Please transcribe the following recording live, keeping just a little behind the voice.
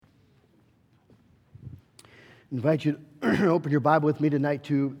I invite you to open your Bible with me tonight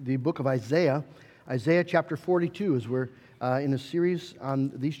to the book of Isaiah. Isaiah chapter 42, as we're in a series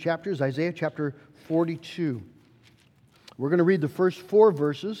on these chapters. Isaiah chapter 42. We're going to read the first 4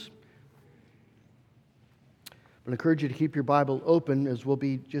 verses. I encourage you to keep your Bible open, as we'll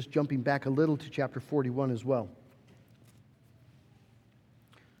be just jumping back a little to chapter 41 as well.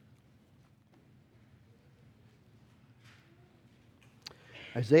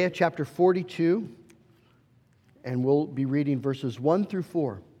 Isaiah chapter 42, and we'll be reading verses 1 through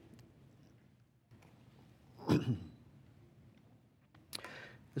 4.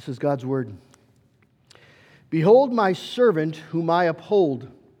 This is God's word. Behold my servant whom I uphold,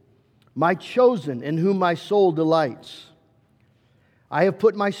 my chosen in whom my soul delights. I have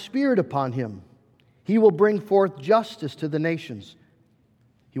put my spirit upon him. He will bring forth justice to the nations.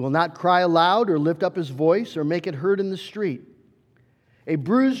 He will not cry aloud or lift up his voice or make it heard in the street. A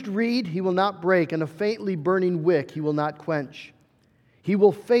bruised reed he will not break, and a faintly burning wick he will not quench. He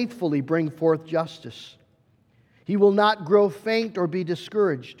will faithfully bring forth justice. He will not grow faint or be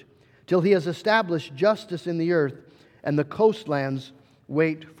discouraged till he has established justice in the earth, and the coastlands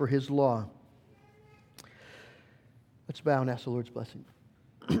wait for his law. Let's bow and ask the Lord's blessing.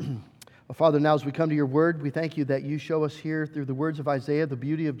 Father, now as we come to your word, we thank you that you show us here through the words of Isaiah the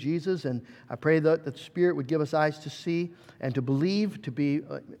beauty of Jesus, and I pray that the Spirit would give us eyes to see and to believe, to be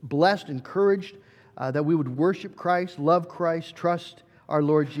blessed, encouraged, that we would worship Christ, love Christ, trust our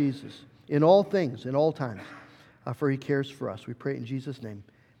Lord Jesus in all things, in all times, for he cares for us. We pray in Jesus' name.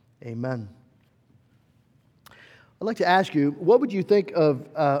 Amen. I'd like to ask you, what would you think of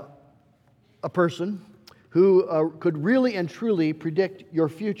a person who could really and truly predict your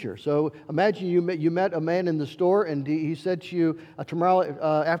future? So imagine you met a man in the store, and he said to you,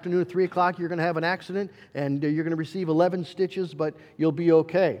 tomorrow afternoon at 3 o'clock you're going to have an accident, and you're going to receive 11 stitches, but you'll be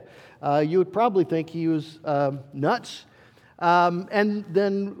okay. You would probably think he was nuts. And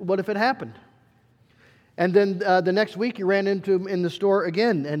then what if it happened? And then the next week you ran into him in the store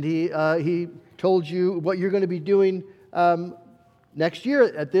again, and he told you what you're going to be doing next year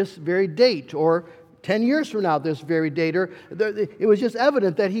at this very date, or 10 years from now, this very date. Or it was just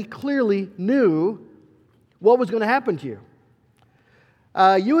evident that he clearly knew what was going to happen to you.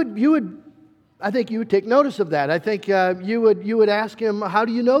 I think you would take notice of that. I think you would ask him, how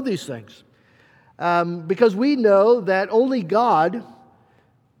do you know these things? Because we know that only God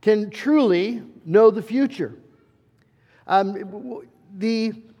can truly know the future.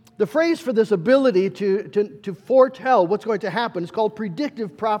 The phrase for this ability to foretell what's going to happen is called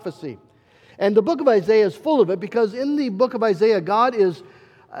predictive prophecy. And the book of Isaiah is full of it, because in the book of Isaiah, God is,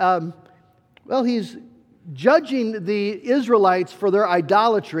 he's judging the Israelites for their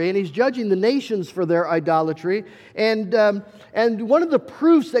idolatry, and he's judging the nations for their idolatry. And one of the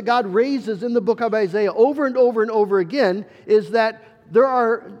proofs that God raises in the book of Isaiah over and over and over again is that there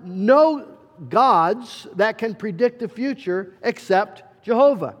are no gods that can predict the future except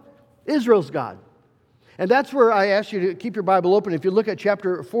Jehovah, Israel's God. And that's where I ask you to keep your Bible open. If you look at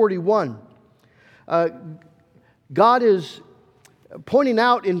chapter 41, God is pointing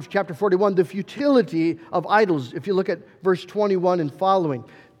out in chapter 41 the futility of idols, if you look at verse 21 and following.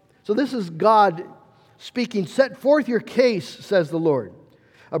 So this is God speaking. Set forth your case, says the Lord.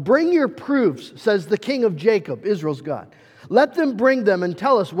 Bring your proofs, says the King of Jacob, Israel's God. Let them bring them and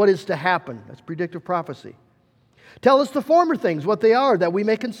tell us what is to happen. That's predictive prophecy. Tell us the former things, what they are, that we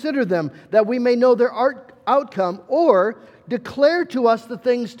may consider them, that we may know their outcome, or declare to us the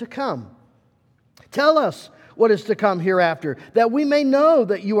things to come. Tell us what is to come hereafter, that we may know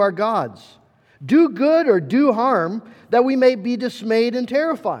that you are gods. Do good or do harm, that we may be dismayed and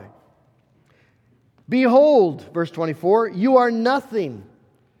terrified. Behold, verse 24, you are nothing,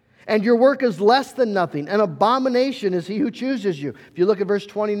 and your work is less than nothing. An abomination is he who chooses you. If you look at verse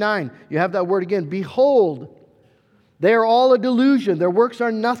 29, you have that word again. Behold, they are all a delusion. Their works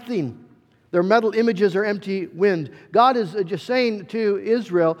are nothing. Their metal images are empty wind. God is just saying to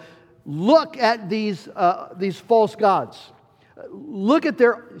Israel, look at these false gods. Look at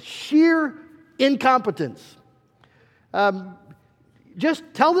their sheer incompetence. Just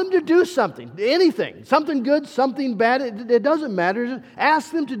tell them to do something, anything. Something good, something bad, it doesn't matter. Just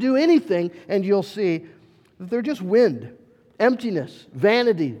ask them to do anything, and you'll see that they're just wind, emptiness,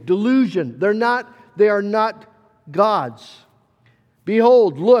 vanity, delusion. They are not gods.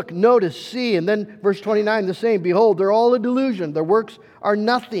 Behold, look, notice, see. And then verse 29, the same. Behold, they're all a delusion. Their works are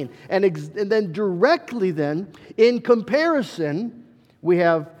nothing. And then directly then, in comparison, we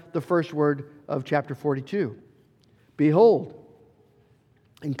have the first word of chapter 42. Behold.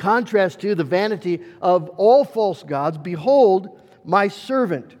 In contrast to the vanity of all false gods, behold, my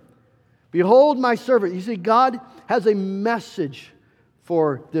servant. Behold my servant. You see, God has a message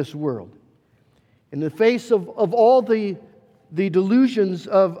for this world. In the face of all the delusions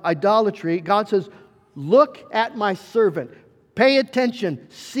of idolatry, God says, look at my servant. Pay attention.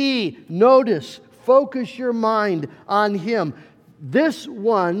 See, notice, focus your mind on him. This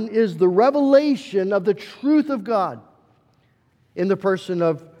one is the revelation of the truth of God in the person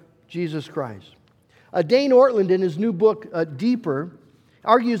of Jesus Christ. Dane Ortland, in his new book, Deeper,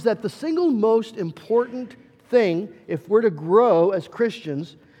 argues that the single most important thing, if we're to grow as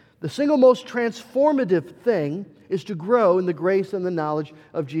Christians, the single most transformative thing is to grow in the grace and the knowledge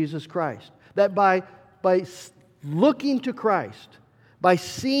of Jesus Christ. That by looking to Christ, by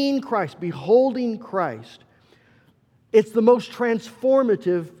seeing Christ, beholding Christ, it's the most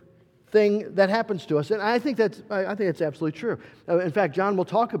transformative thing that happens to us. And I think that's absolutely true. In fact, John will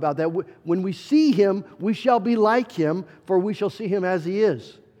talk about that. When we see him, we shall be like him, for we shall see him as he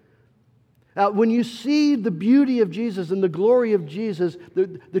is. When you see the beauty of Jesus and the glory of Jesus,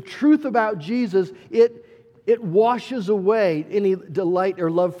 the truth about Jesus, it washes away any delight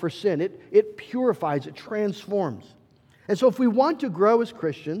or love for sin. It purifies, it transforms. And so if we want to grow as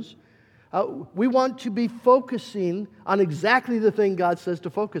Christians, we want to be focusing on exactly the thing God says to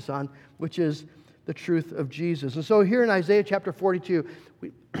focus on, which is the truth of Jesus. And so here in Isaiah chapter 42,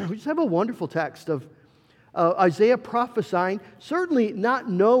 we just have a wonderful text of Isaiah prophesying, certainly not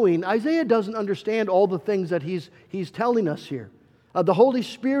knowing. Isaiah doesn't understand all the things that he's telling us here. The Holy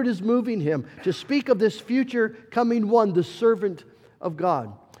Spirit is moving him to speak of this future coming one, the servant of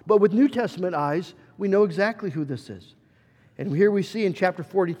God. But with New Testament eyes, we know exactly who this is. And here we see in chapter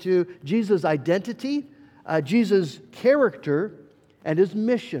 42 Jesus' identity, Jesus' character, and his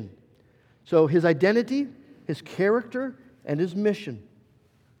mission. So his identity, his character, and his mission.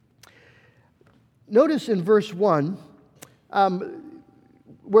 Notice in verse 1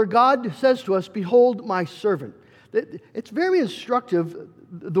 where God says to us, behold my servant. It's very instructive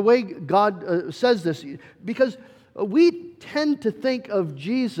the way God says this, because we tend to think of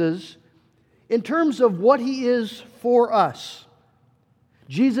Jesus in terms of what he is for us.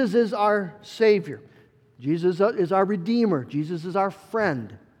 Jesus is our Savior. Jesus is our Redeemer. Jesus is our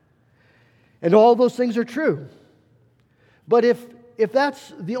friend. And all those things are true. But if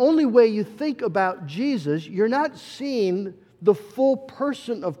that's the only way you think about Jesus, you're not seeing the full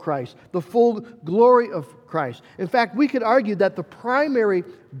person of Christ, the full glory of Christ. In fact, we could argue that the primary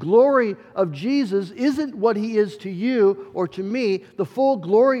glory of Jesus isn't what he is to you or to me. The full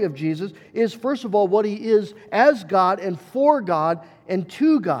glory of Jesus is, first of all, what he is as God and for God and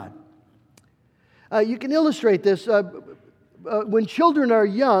to God. You can illustrate this when children are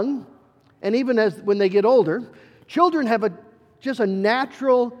young, and even when they get older. Children have just a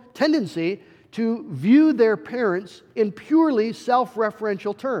natural tendency to view their parents in purely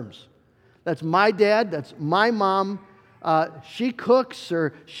self-referential terms. That's my dad, that's my mom, she cooks,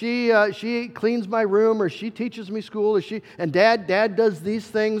 or she cleans my room, or she teaches me school, and dad does these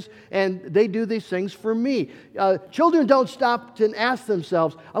things, and they do these things for me. Children don't stop to ask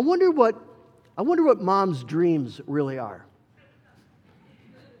themselves, I wonder what mom's dreams really are.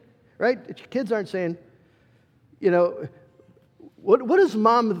 Right? Kids aren't saying, what does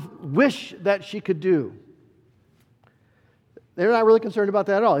mom wish that she could do? They're not really concerned about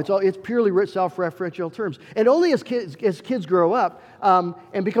that at all. It's purely self-referential terms. And only as kids grow up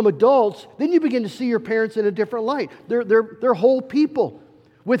and become adults, then you begin to see your parents in a different light. They're whole people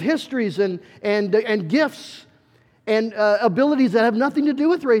with histories and gifts and abilities that have nothing to do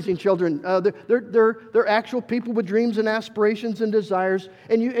with raising children. They're actual people with dreams and aspirations and desires,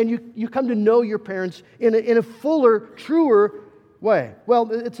 and you come to know your parents in a fuller, truer way.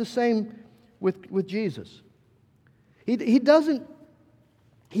 Well, it's the same with Jesus. He doesn't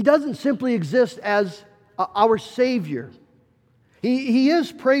simply exist as our Savior. He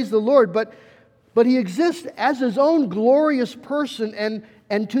is, praise the Lord, but he exists as his own glorious person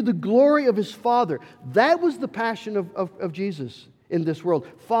and to the glory of his Father. That was the passion of Jesus in this world.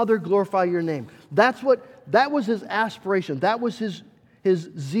 Father, glorify your name. That was his aspiration. That was his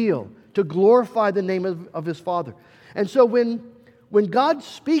zeal, to glorify the name of his Father. And so when God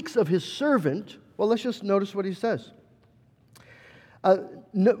speaks of his servant, well, let's just notice what he says.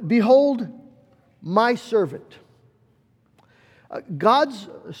 Behold my servant. God's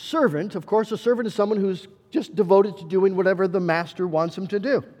servant, of course, a servant is someone who's just devoted to doing whatever the master wants him to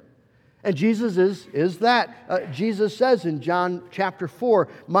do. And Jesus is that. Jesus says in John chapter 4,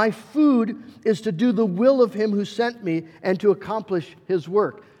 my food is to do the will of him who sent me and to accomplish his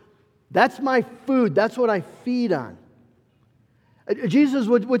work. That's my food. That's what I feed on. Jesus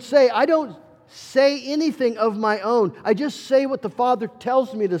would say, I don't say anything of my own. I just say what the Father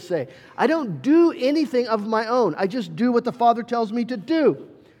tells me to say. I don't do anything of my own. I just do what the Father tells me to do.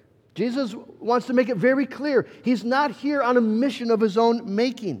 Jesus wants to make it very clear. He's not here on a mission of His own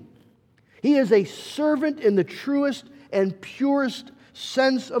making. He is a servant in the truest and purest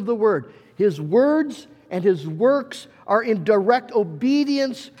sense of the word. His words and His works are in direct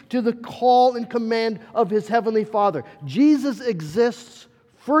obedience to the call and command of His Heavenly Father. Jesus exists,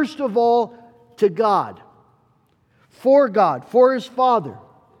 first of all, to God, for His Father.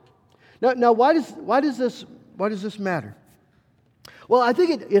 Now, why does this matter? Well, I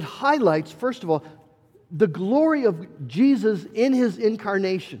think it highlights, first of all, the glory of Jesus in His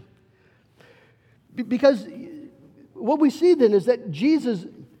incarnation. Because what we see then is that Jesus,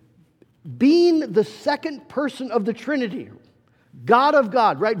 being the second person of the Trinity, God of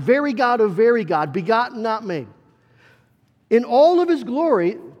God, right? Very God of very God, begotten, not made. In all of His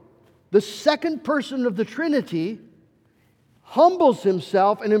glory, the second person of the Trinity humbles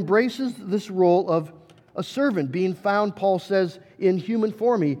Himself and embraces this role of a servant. Being found, Paul says, in human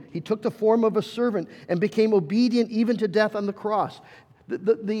form. He took the form of a servant and became obedient even to death on the cross.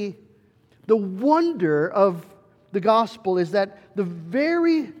 The wonder of the gospel is that the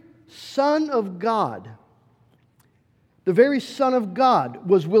very Son of God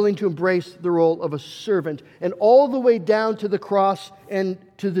was willing to embrace the role of a servant, and all the way down to the cross and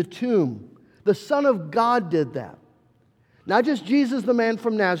to the tomb. The Son of God did that. Not just Jesus, the man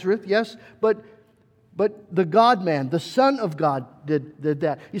from Nazareth, yes, but the God-man, the Son of God did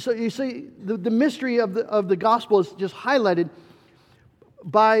that. You see, the mystery of the gospel is just highlighted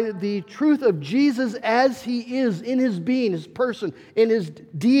by the truth of Jesus as He is in His being, His person, in His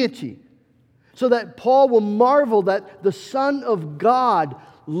deity. So that Paul will marvel that the Son of God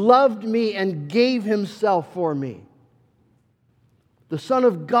loved me and gave Himself for me. The Son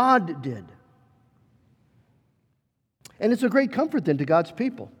of God did. And it's a great comfort then to God's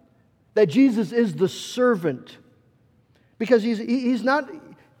people that Jesus is the servant. Because he's not,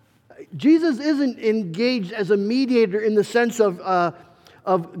 Jesus isn't engaged as a mediator in the sense of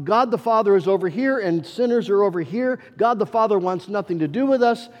God the Father is over here and sinners are over here. God the Father wants nothing to do with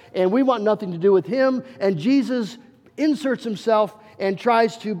us and we want nothing to do with Him. And Jesus inserts Himself and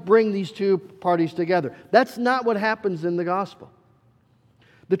tries to bring these two parties together. That's not what happens in the gospel.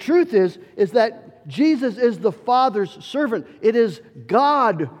 The truth is that Jesus is the Father's servant. It is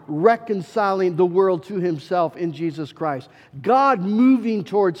God reconciling the world to Himself in Jesus Christ. God moving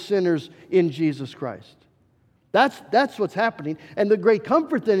towards sinners in Jesus Christ. That's what's happening. And the great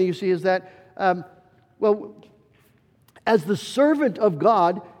comfort then you see is that, as the servant of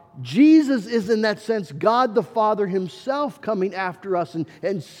God, Jesus is in that sense God the Father Himself coming after us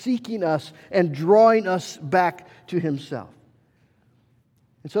and seeking us and drawing us back to Himself.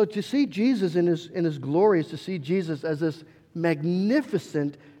 And so to see Jesus in his glory is to see Jesus as this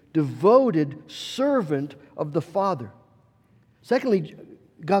magnificent, devoted servant of the Father. Secondly,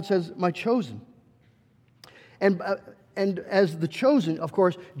 God says, my chosen. And as the chosen, of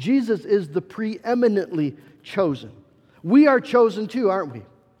course, Jesus is the preeminently chosen. We are chosen too, aren't we?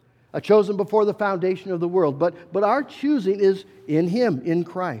 Chosen before the foundation of the world. But our choosing is in Him, in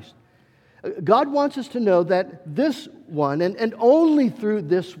Christ. God wants us to know that this one, and only through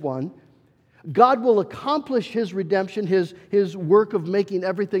this one, God will accomplish His redemption, His work of making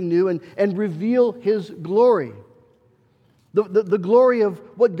everything new, and reveal His glory. The glory of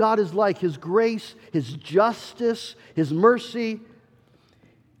what God is like, His grace, His justice, His mercy.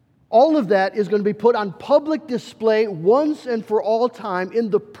 All of that is going to be put on public display once and for all time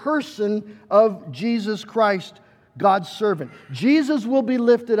in the person of Jesus Christ, God's servant. Jesus will be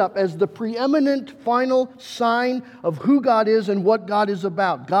lifted up as the preeminent final sign of who God is and what God is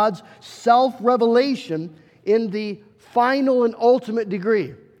about. God's self-revelation in the final and ultimate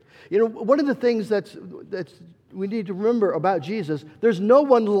degree. You know, one of the things that's we need to remember about Jesus, there's no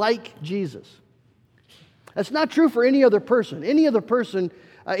one like Jesus. That's not true for any other person. Any other person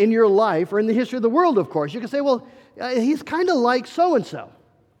in your life or in the history of the world, of course. You can say, well, he's kind of like so-and-so.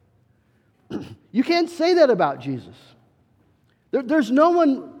 You can't say that about Jesus. There's no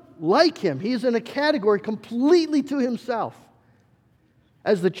one like Him. He's in a category completely to Himself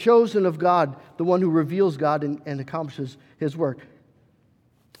as the chosen of God, the one who reveals God and accomplishes His work.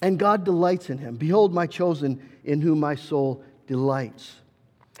 And God delights in Him. Behold, my chosen, in whom my soul delights.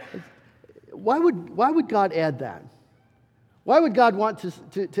 Why would God add that? Why would God want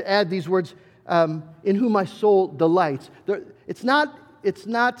to add these words, in whom my soul delights? It's not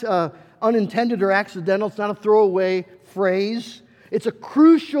unintended or accidental. It's not a throwaway phrase. It's a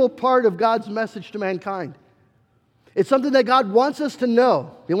crucial part of God's message to mankind. It's something that God wants us to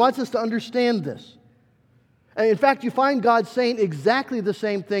know. He wants us to understand this. And in fact, you find God saying exactly the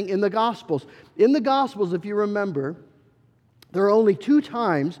same thing in the Gospels. In the Gospels, if you remember, there are only 2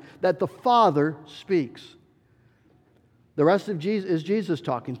 times that the Father speaks. The rest of Jesus is Jesus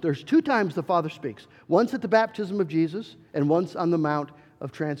talking. There's 2 times the Father speaks. Once at the baptism of Jesus and once on the Mount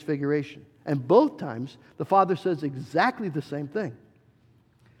of Transfiguration. And both times, the Father says exactly the same thing.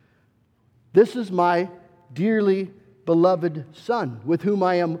 This is my dearly beloved Son, with whom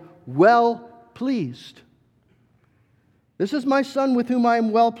I am well pleased. This is my Son with whom I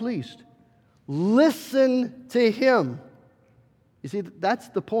am well pleased. Listen to Him. You see, that's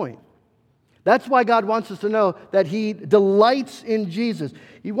the point. That's why God wants us to know that He delights in Jesus.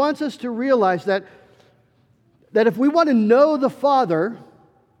 He wants us to realize that if we want to know the Father,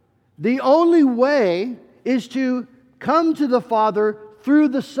 the only way is to come to the Father through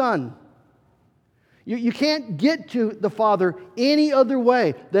the Son. You can't get to the Father any other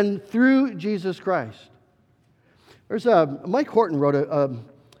way than through Jesus Christ. Mike Horton wrote an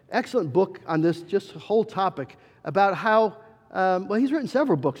excellent book on this, just whole topic, about how, he's written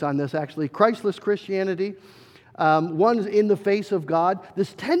several books on this actually, Christless Christianity, one is In the Face of God,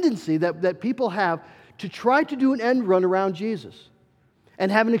 this tendency that people have to try to do an end run around Jesus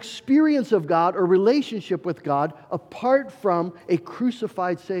and have an experience of God or relationship with God apart from a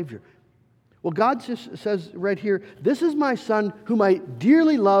crucified Savior. Well, God just says right here, this is my Son whom I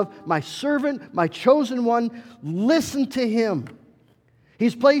dearly love, my servant, my chosen one. Listen to Him.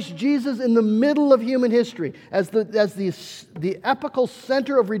 He's placed Jesus in the middle of human history as the epical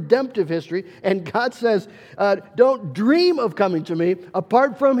center of redemptive history. And God says, don't dream of coming to me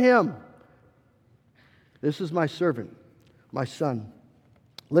apart from Him. This is my servant, my Son.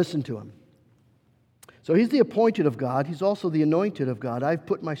 Listen to Him. So He's the appointed of God. He's also the anointed of God. I've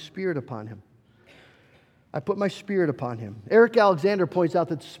put my Spirit upon Him. I put my Spirit upon Him. Eric Alexander points out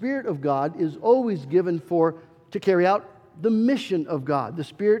that the Spirit of God is always given to carry out the mission of God. The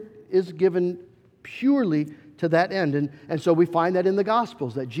Spirit is given purely to that end. And so we find that in the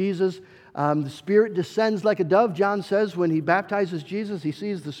Gospels, that Jesus, the Spirit descends like a dove. John says when he baptizes Jesus, he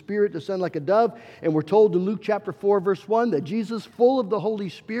sees the Spirit descend like a dove. And we're told in Luke chapter 4, verse 1, that Jesus, full of the Holy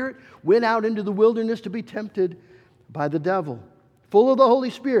Spirit, went out into the wilderness to be tempted by the devil. Full of the Holy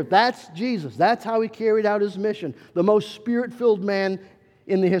Spirit. That's Jesus. That's how He carried out His mission. The most Spirit-filled man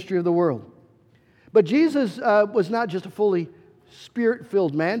in the history of the world. But Jesus was not just a fully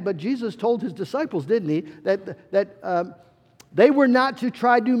Spirit-filled man, but Jesus told His disciples, didn't He, that they were not to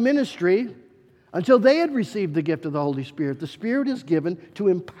try to do ministry until they had received the gift of the Holy Spirit. The Spirit is given to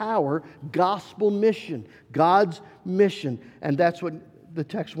empower gospel mission, God's mission. And that's what the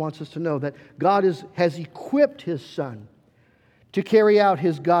text wants us to know, that God has equipped His Son to carry out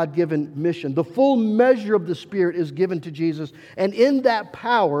His God-given mission. The full measure of the Spirit is given to Jesus, and in that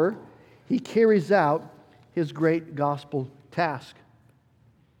power, He carries out His great gospel task.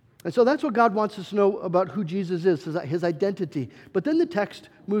 And so that's what God wants us to know about who Jesus is, His identity. But then the text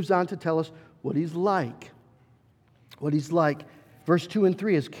moves on to tell us what He's like. What He's like. Verse 2 and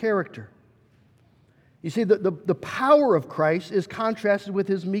 3 is character. You see, the power of Christ is contrasted with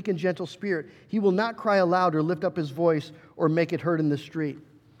His meek and gentle spirit. He will not cry aloud or lift up His voice or make it heard in the street.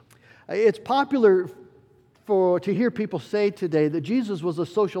 It's popular to hear people say today that Jesus was a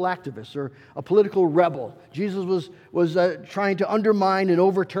social activist or a political rebel. Jesus was trying to undermine and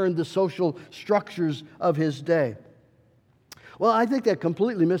overturn the social structures of His day. Well, I think that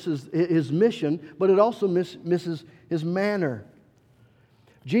completely misses His mission, but it also misses His manner.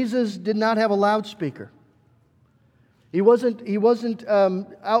 Jesus did not have a loudspeaker. He wasn't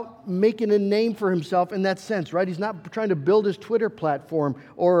out making a name for Himself in that sense, right? He's not trying to build His Twitter platform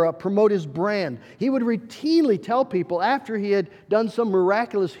or promote His brand. He would routinely tell people after He had done some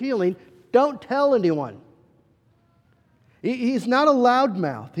miraculous healing, don't tell anyone. He's not a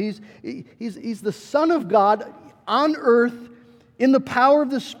loudmouth. He's the Son of God on earth in the power of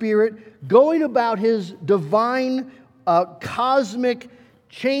the Spirit, going about His divine, cosmic,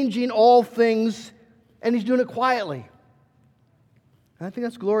 changing all things, and He's doing it quietly. And I think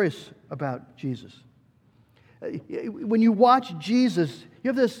that's glorious about Jesus. When you watch Jesus, you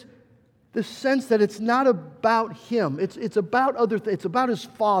have this sense that it's not about Him. It's about other things. It's about His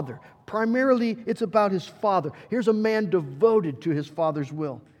Father. Primarily, it's about His Father. Here's a man devoted to His Father's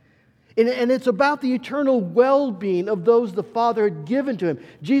will. And it's about the eternal well-being of those the Father had given to Him.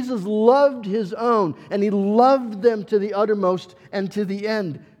 Jesus loved His own, and He loved them to the uttermost and to the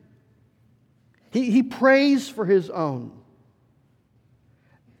end. He prays for His own.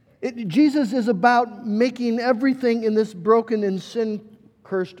 Jesus is about making everything in this broken and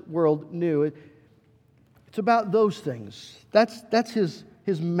sin-cursed world new. It's about those things. That's his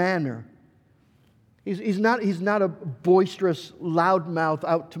manner. He's not a boisterous loudmouth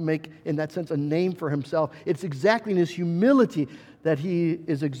out to make, in that sense, a name for himself. It's exactly in his humility that he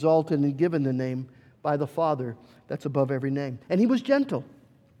is exalted and given the name by the Father that's above every name. And he was gentle.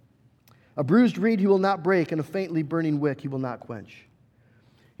 A bruised reed he will not break, and a faintly burning wick he will not quench.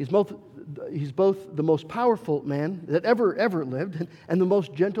 He's both the most powerful man that ever lived and the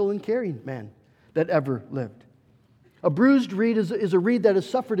most gentle and caring man that ever lived. A bruised reed is a reed that has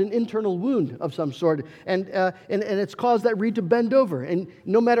suffered an internal wound of some sort, and it's caused that reed to bend over. And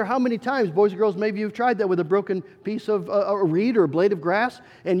no matter how many times, boys and girls, maybe you've tried that with a broken piece of a reed or a blade of grass,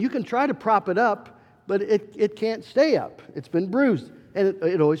 and you can try to prop it up, but it can't stay up. It's been bruised, and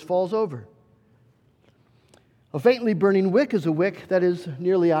it always falls over. A faintly burning wick is a wick that is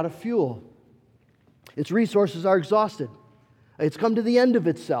nearly out of fuel. Its resources are exhausted. It's come to the end of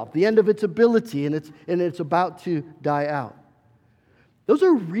itself, the end of its ability, and it's about to die out. Those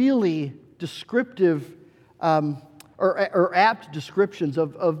are really descriptive or apt descriptions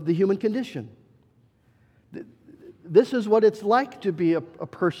of the human condition. This is what it's like to be a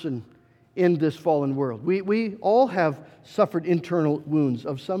person in this fallen world. We all have suffered internal wounds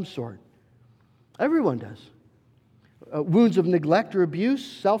of some sort. Everyone does. Wounds of neglect or abuse,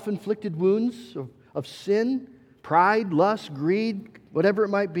 self-inflicted wounds of sin, pride, lust, greed, whatever it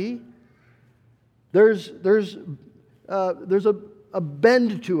might be. There's a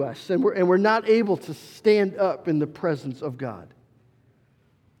bend to us, and we're not able to stand up in the presence of God.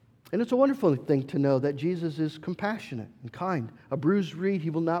 And it's a wonderful thing to know that Jesus is compassionate and kind. A bruised reed he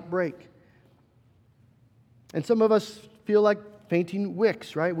will not break. And some of us feel like fainting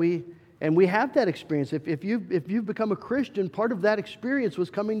wicks, right? We have that experience. If you've become a Christian, part of that experience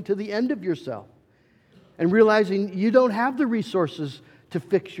was coming to the end of yourself and realizing you don't have the resources to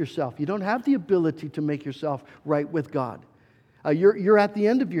fix yourself. You don't have the ability to make yourself right with God. You're at the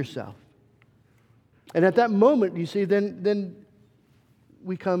end of yourself. And at that moment, you see, then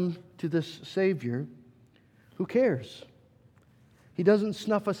we come to this Savior who cares. He doesn't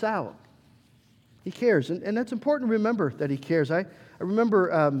snuff us out. He cares. And that's important to remember that He cares. I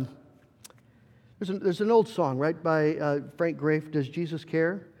remember there's an old song, right, by Frank Grafe, Does Jesus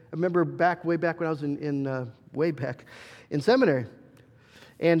Care? I remember way back when I was in seminary.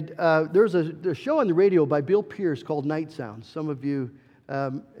 And there was a show on the radio by Bill Pierce called Night Sounds. Some of you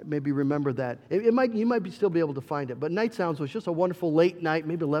maybe remember that. You might still be able to find it. But Night Sounds was just a wonderful late night,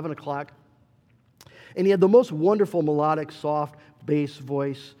 maybe 11 o'clock. And he had the most wonderful melodic, soft bass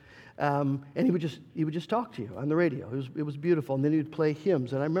voice. And he would just talk to you on the radio. It was beautiful. And then he would play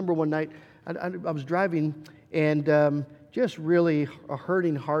hymns. And I remember one night I was driving and just really a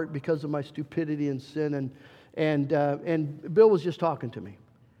hurting heart because of my stupidity and sin. And Bill was just talking to me.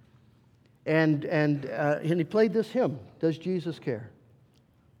 And he played this hymn, Does Jesus Care?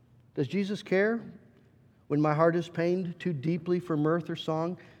 Does Jesus care when my heart is pained too deeply for mirth or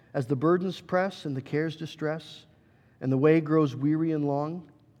song, as the burdens press and the cares distress, and the way grows weary and long?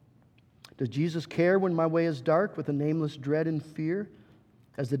 Does Jesus care when my way is dark with a nameless dread and fear,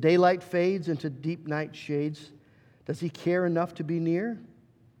 as the daylight fades into deep night shades? Does He care enough to be near?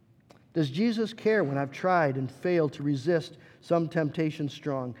 Does Jesus care when I've tried and failed to resist some temptation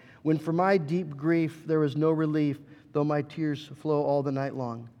strong, when for my deep grief there is no relief, though my tears flow all the night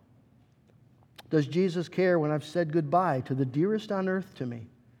long? Does Jesus care when I've said goodbye to the dearest on earth to me,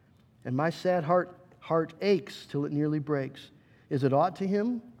 and my sad heart aches till it nearly breaks? Is it aught to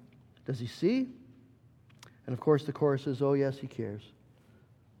Him? Does He see? And of course the chorus is, oh yes, He cares.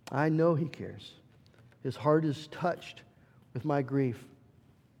 I know He cares. His heart is touched with my grief.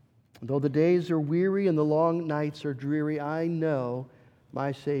 Though the days are weary and the long nights are dreary, I know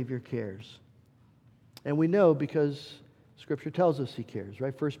my Savior cares. And we know because Scripture tells us He cares,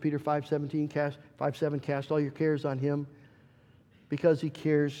 right? 1 Peter 5:7, cast all your cares on Him because He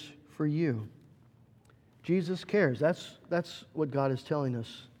cares for you. Jesus cares. That's what God is telling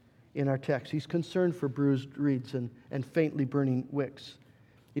us in our text. He's concerned for bruised reeds and faintly burning wicks.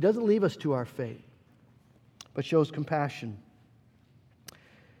 He doesn't leave us to our fate, but shows compassion.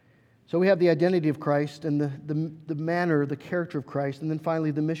 So we have the identity of Christ and the manner, the character of Christ, and then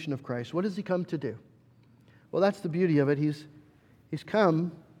finally the mission of Christ. What does He come to do? Well, that's the beauty of it. He's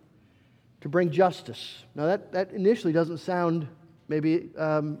come to bring justice. Now that initially doesn't sound maybe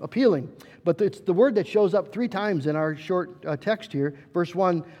appealing, but it's the word that shows up 3 times in our short text here. Verse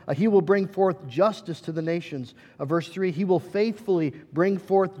 1, He will bring forth justice to the nations. Verse 3, He will faithfully bring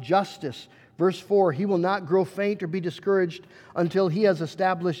forth justice. Verse 4, He will not grow faint or be discouraged until He has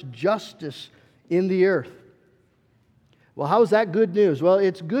established justice in the earth. Well, how is that good news? Well,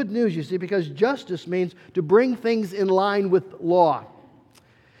 it's good news, you see, because justice means to bring things in line with law.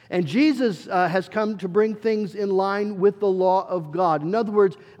 And Jesus has come to bring things in line with the law of God. In other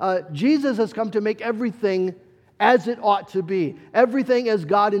words, Jesus has come to make everything as it ought to be, everything as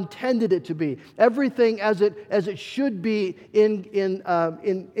God intended it to be, everything as it should be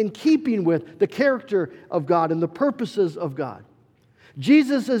in keeping with the character of God and the purposes of God.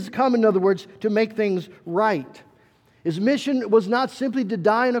 Jesus has come, in other words, to make things right. His mission was not simply to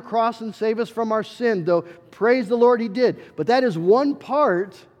die on a cross and save us from our sin, though praise the Lord He did. But that is one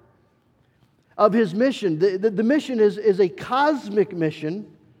part of His mission. The mission is a cosmic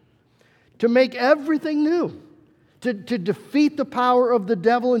mission to make everything new. To defeat the power of the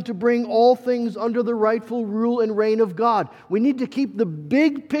devil and to bring all things under the rightful rule and reign of God. We need to keep the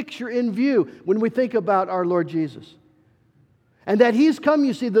big picture in view when we think about our Lord Jesus. And that He's come,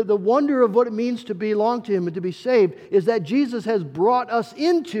 you see, the wonder of what it means to belong to Him and to be saved is that Jesus has brought us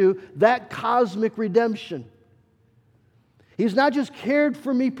into that cosmic redemption. He's not just cared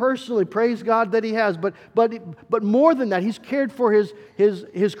for me personally, praise God that He has, but more than that, He's cared for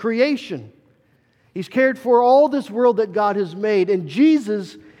His creation. He's cared for all this world that God has made, and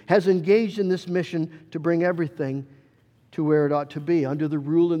Jesus has engaged in this mission to bring everything to where it ought to be, under the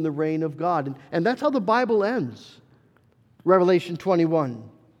rule and the reign of God. And that's how the Bible ends. Revelation 21.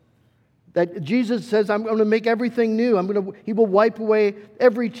 That Jesus says, I'm going to make everything new. He will wipe away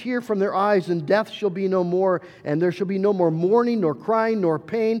every tear from their eyes, and death shall be no more, and there shall be no more mourning, nor crying, nor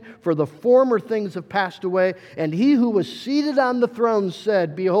pain, for the former things have passed away. And He who was seated on the throne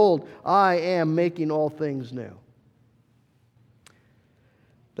said, Behold, I am making all things new.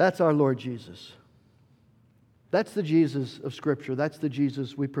 That's our Lord Jesus. That's the Jesus of Scripture. That's the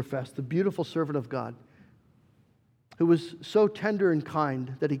Jesus we profess, the beautiful servant of God, who was so tender and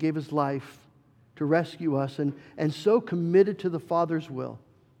kind that He gave His life to rescue us, and so committed to the Father's will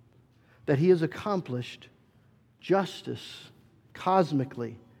that He has accomplished justice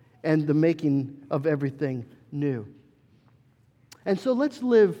cosmically and the making of everything new. And so let's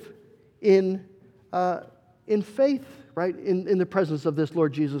live in faith, right, in the presence of this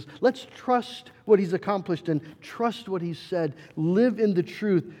Lord Jesus. Let's trust what He's accomplished and trust what He's said. Live in the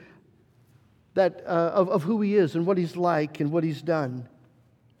truth that of who He is and what He's like and what He's done,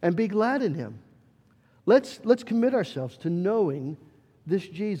 and be glad in Him. Let's commit ourselves to knowing this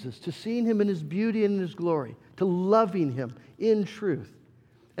Jesus, to seeing Him in His beauty and in His glory, to loving Him in truth,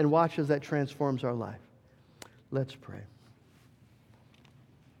 and watch as that transforms our life. Let's pray.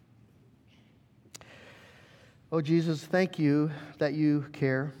 Oh Jesus, thank You that You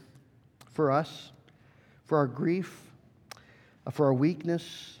care for us, for our grief, for our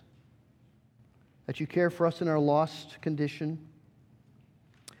weakness, that You care for us in our lost condition.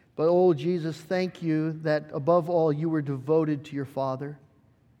 But, oh, Jesus, thank You that above all You were devoted to Your Father,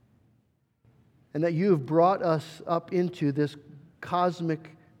 and that You have brought us up into this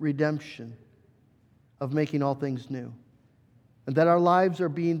cosmic redemption of making all things new, and that our lives are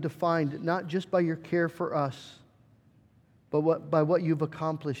being defined not just by Your care for us, but by what You've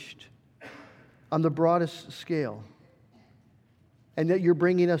accomplished on the broadest scale, and that You're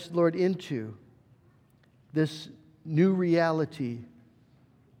bringing us, Lord, into this new reality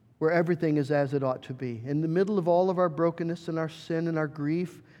where everything is as it ought to be. In the middle of all of our brokenness and our sin and our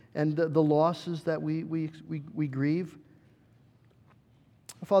grief and the losses that we grieve,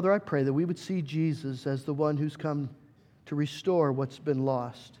 Father, I pray that we would see Jesus as the one who's come to restore what's been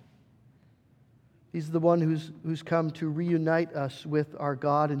lost. He's the one who's come to reunite us with our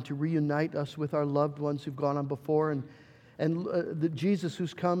God and to reunite us with our loved ones who've gone on before, and the Jesus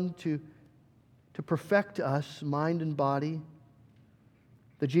who's come to perfect us, mind and body,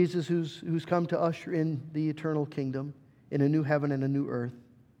 the Jesus who's come to usher in the eternal kingdom, in a new heaven and a new earth.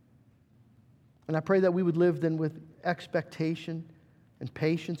 And I pray that we would live then with expectation and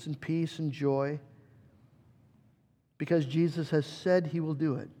patience and peace and joy, because Jesus has said He will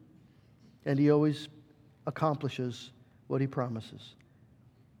do it, and He always accomplishes what He promises.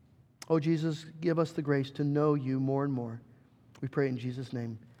 Oh, Jesus, give us the grace to know You more and more. We pray in Jesus'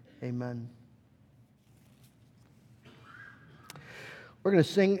 name. Amen. We're going to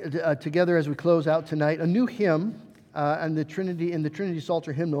sing together as we close out tonight a new hymn in the Trinity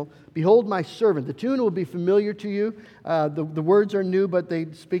Psalter hymnal, Behold My Servant. The tune will be familiar to you. The words are new, but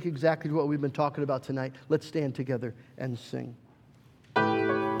they speak exactly to what we've been talking about tonight. Let's stand together and sing.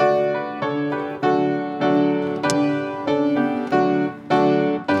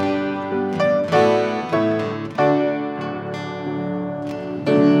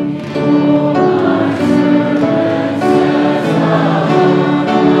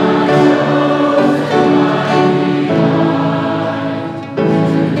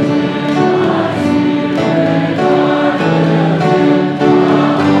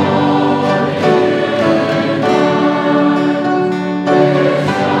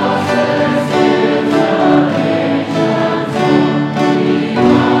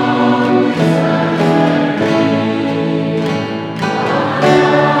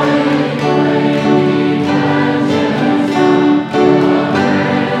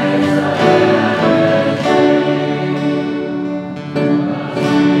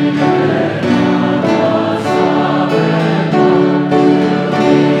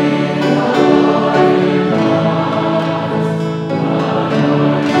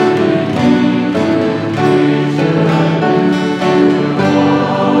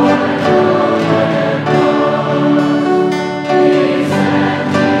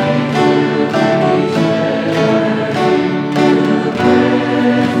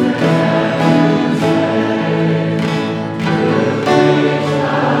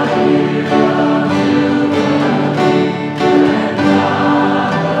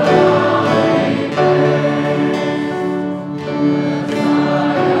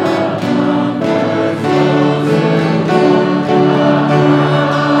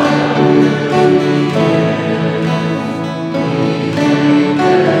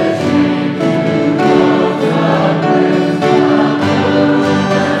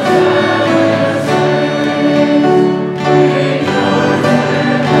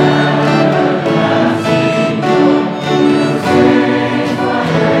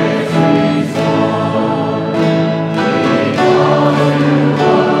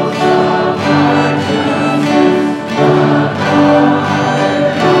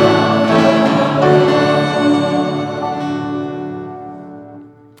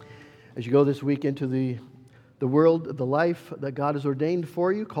 week into the world, the life that God has ordained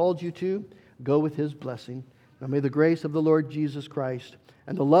for you, called you to. Go with His blessing. Now may the grace of the Lord Jesus Christ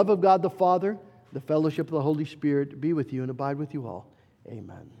and the love of God the Father, the fellowship of the Holy Spirit be with you and abide with you all.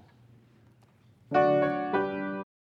 Amen.